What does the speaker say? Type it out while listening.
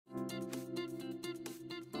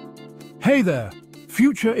Hey there,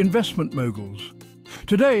 future investment moguls.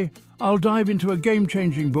 Today, I'll dive into a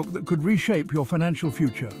game-changing book that could reshape your financial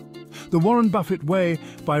future. The Warren Buffett Way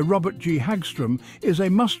by Robert G. Hagtrom is a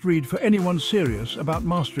must-read for anyone serious about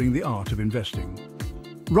mastering the art of investing.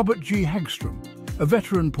 Robert G. Hagtrom, a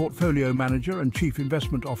veteran portfolio manager and chief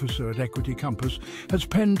investment officer at Equity Compass, has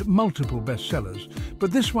penned multiple bestsellers,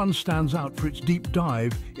 but this one stands out for its deep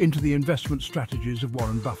dive into the investment strategies of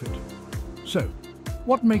Warren Buffett. So,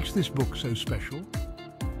 what makes this book so special?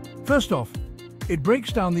 First off, it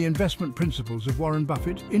breaks down the investment principles of Warren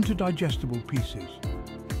Buffett into digestible pieces.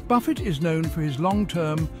 Buffett is known for his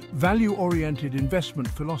long-term, value-oriented investment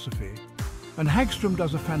philosophy, and Hagtrom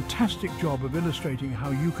does a fantastic job of illustrating how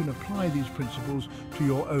you can apply these principles to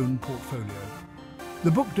your own portfolio.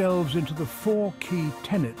 The book delves into the 4 key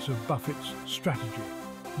tenets of Buffett's strategy: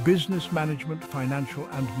 business management, financial,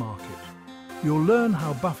 and market. You'll learn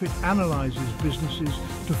how Buffett analyzes businesses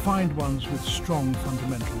to find ones with strong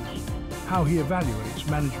fundamentals, how he evaluates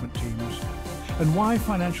management teams, and why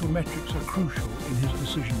financial metrics are crucial in his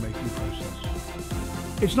decision-making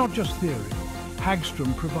process. It's not just theory.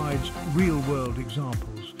 Hagtrom provides real-world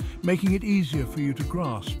examples, making it easier for you to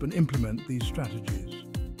grasp and implement these strategies.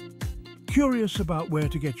 Curious about where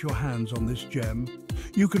to get your hands on this gem?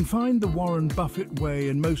 You can find The Warren Buffett Way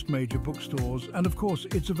in most major bookstores, and of course,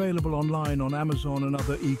 it's available online on Amazon and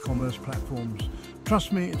other e-commerce platforms.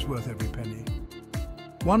 Trust me, it's worth every penny.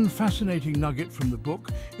 One fascinating nugget from the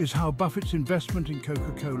book is how Buffett's investment in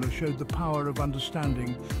Coca-Cola showed the power of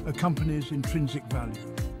understanding a company's intrinsic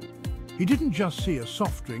value. He didn't just see a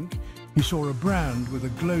soft drink, he saw a brand with a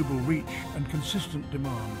global reach and consistent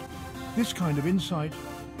demand. This kind of insight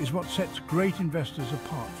is what sets great investors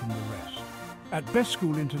apart from the rest. At Best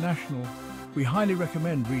School International, we highly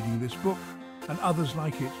recommend reading this book and others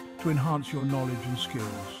like it to enhance your knowledge and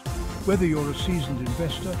skills. Whether you're a seasoned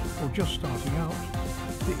investor or just starting out,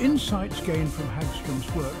 the insights gained from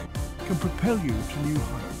Hagstrom's work can propel you to new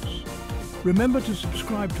heights. Remember to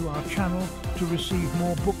subscribe to our channel to receive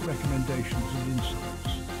more book recommendations and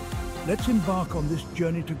insights. Let's embark on this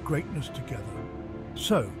journey to greatness together.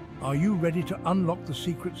 So, are you ready to unlock the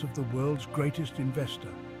secrets of the world's greatest investor?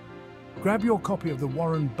 Grab your copy of The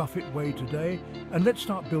Warren Buffett Way today, and let's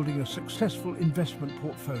start building a successful investment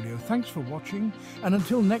portfolio. Thanks for watching, and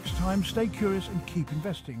until next time, stay curious and keep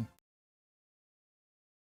investing.